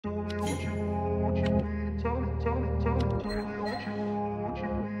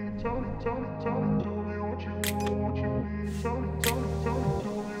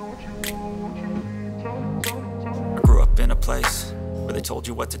place where they told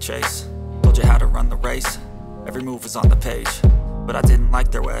you what to chase, told you how to run the race. Every move was on the page, but I didn't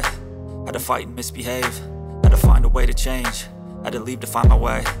like their way. Had to fight and misbehave, had to find a way to change, had to leave to find my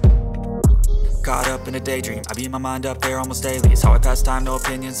way. Caught up in a daydream, I beat my mind up there almost daily. It's how I pass time, no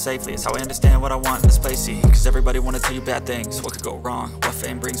opinions safely. It's how I understand what I want in this place, see. Cause everybody wanna tell you bad things, what could go wrong, what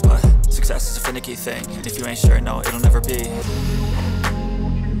fame brings. But success is a finicky thing, and if you ain't sure, no, it'll never be.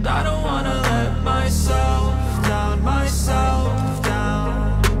 I don't wanna let myself down, myself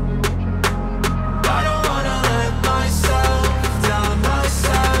down. I don't wanna let myself down,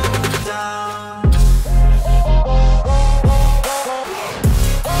 myself down.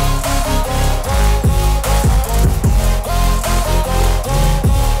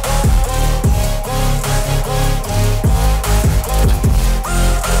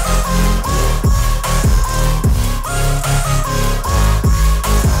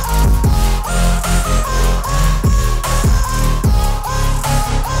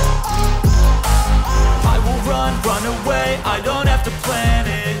 I don't have to plan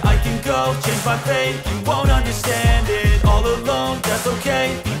it, I can go change my fate. You won't understand it, all alone, that's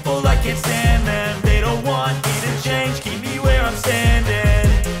okay. People, I can't stand them, they don't want me to change. Keep me where I'm standing,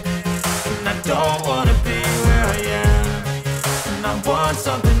 and I don't wanna be where I am. And I want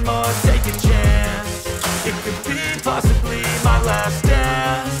something more, take a chance. It could be possibly my last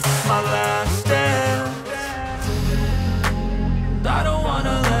dance, my last dance. And I don't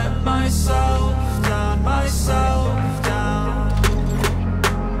wanna let myself down, myself.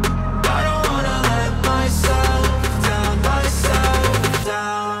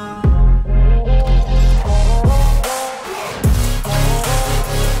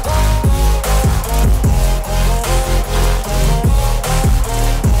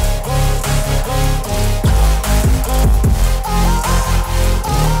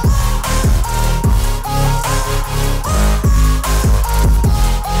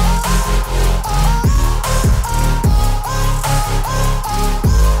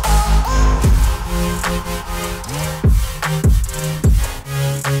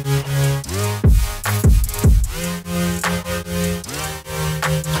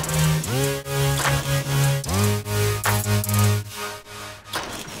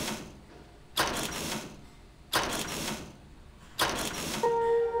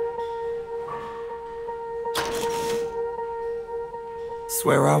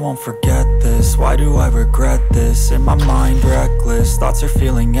 Swear I won't forget this, why do I regret this? In my mind reckless, thoughts are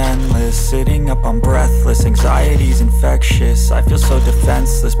feeling endless. Sitting up, I'm breathless, anxiety's infectious. I feel so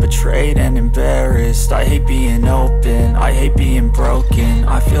defenseless, betrayed and embarrassed. I hate being open, I hate being broken.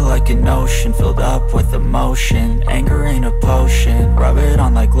 I feel like an ocean, filled up with emotion. Anger ain't a potion, rub it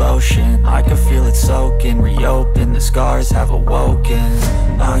on like lotion. I can feel it soaking, reopen, the scars have awoken.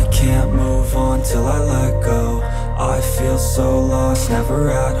 I can't move on till I let go. I feel so lost,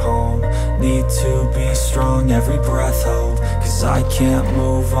 never at home. Need to be strong, every breath hold. Cause I can't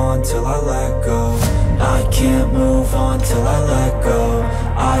move on till I let go. I can't move on till I let go.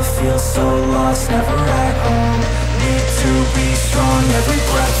 I feel so lost, never at home. Need to be strong, every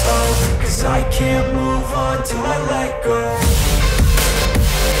breath hold. Cause I can't move on till I let go.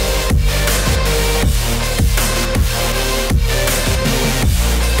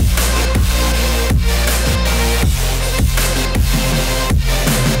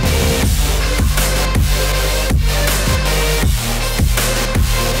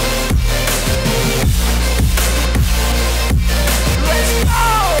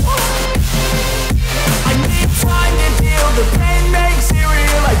 The pain makes it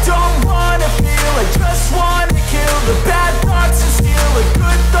real, I don't wanna feel, I just wanna kill the bad thoughts and steal a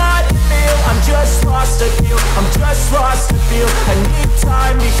good thought and feel. I'm just lost, I feel, I'm just lost, I feel. I need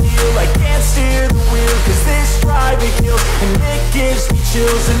time to heal, I can't steer the wheel. Cause this drive it kills, and it gives me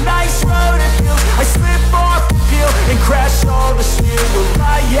chills. A nice road it feels, I slip off the peel and crash all the steel. Will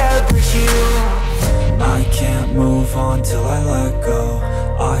I ever heal? I can't move on till I let go.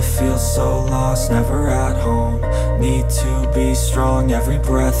 I feel so lost, never at home. Need to be strong, every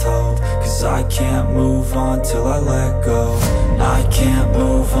breath hold. Cause I can't move on till I let go. I can't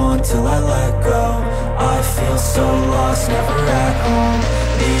move on till I let go. I feel so lost, never at home.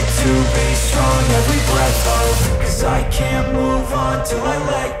 Need to be strong, every breath hold. Cause I can't move on till I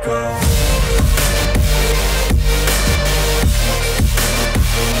let go.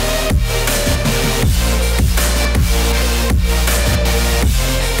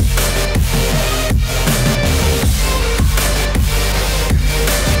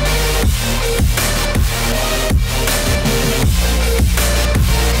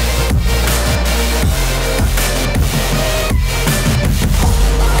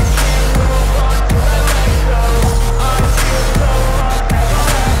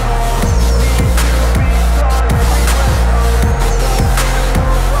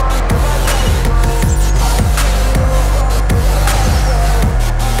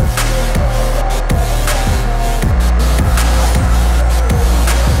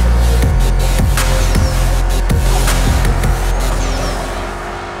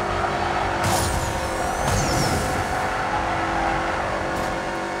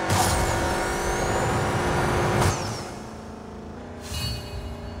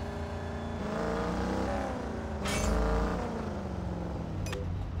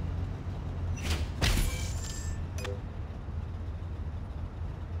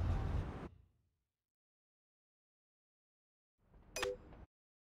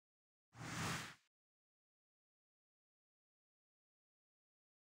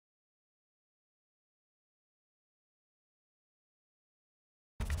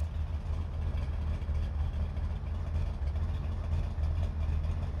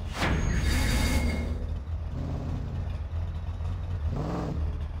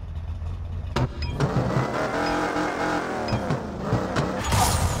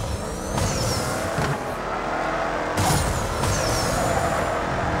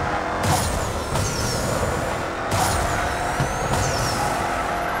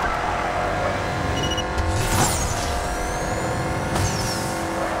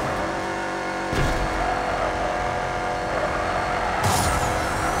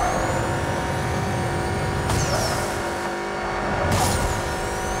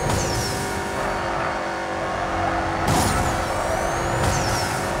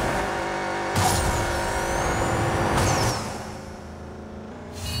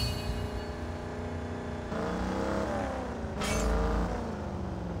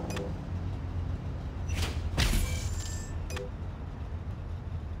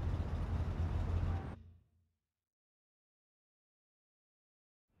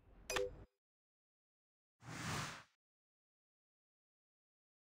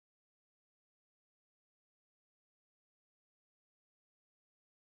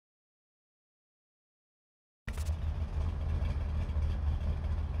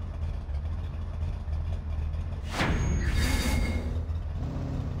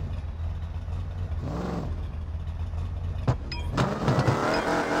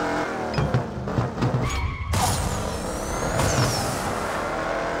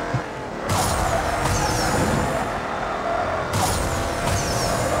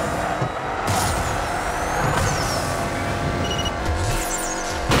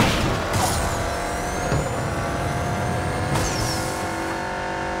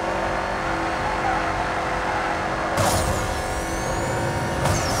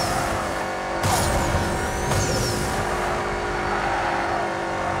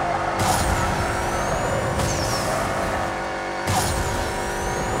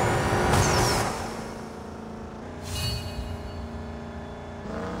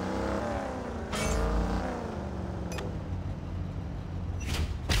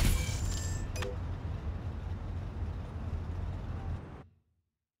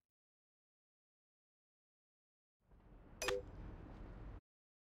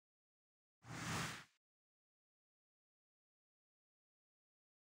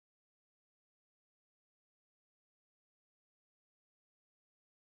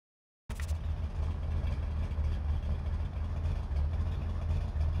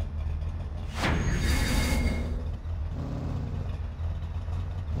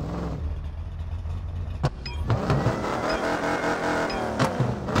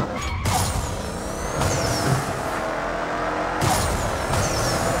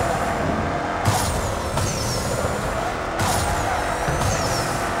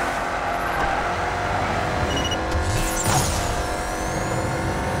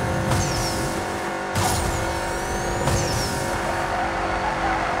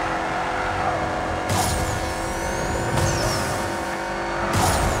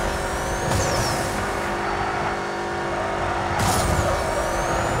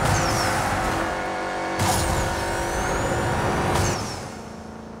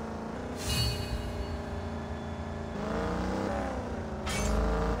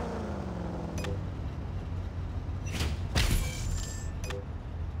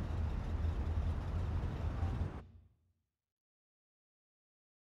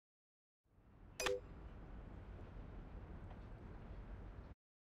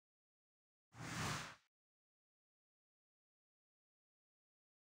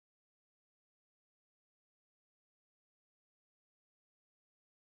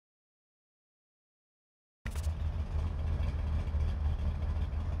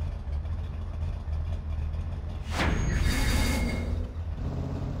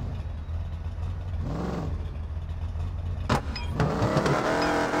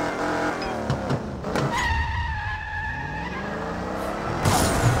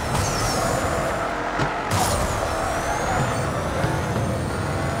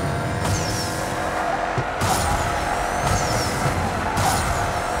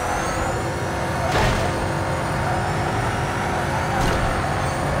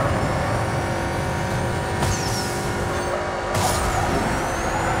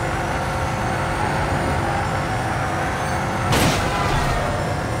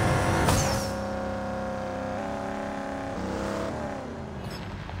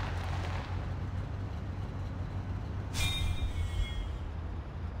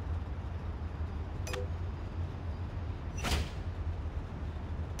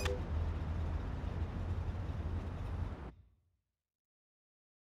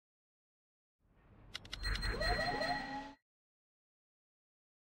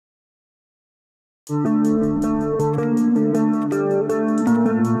 you.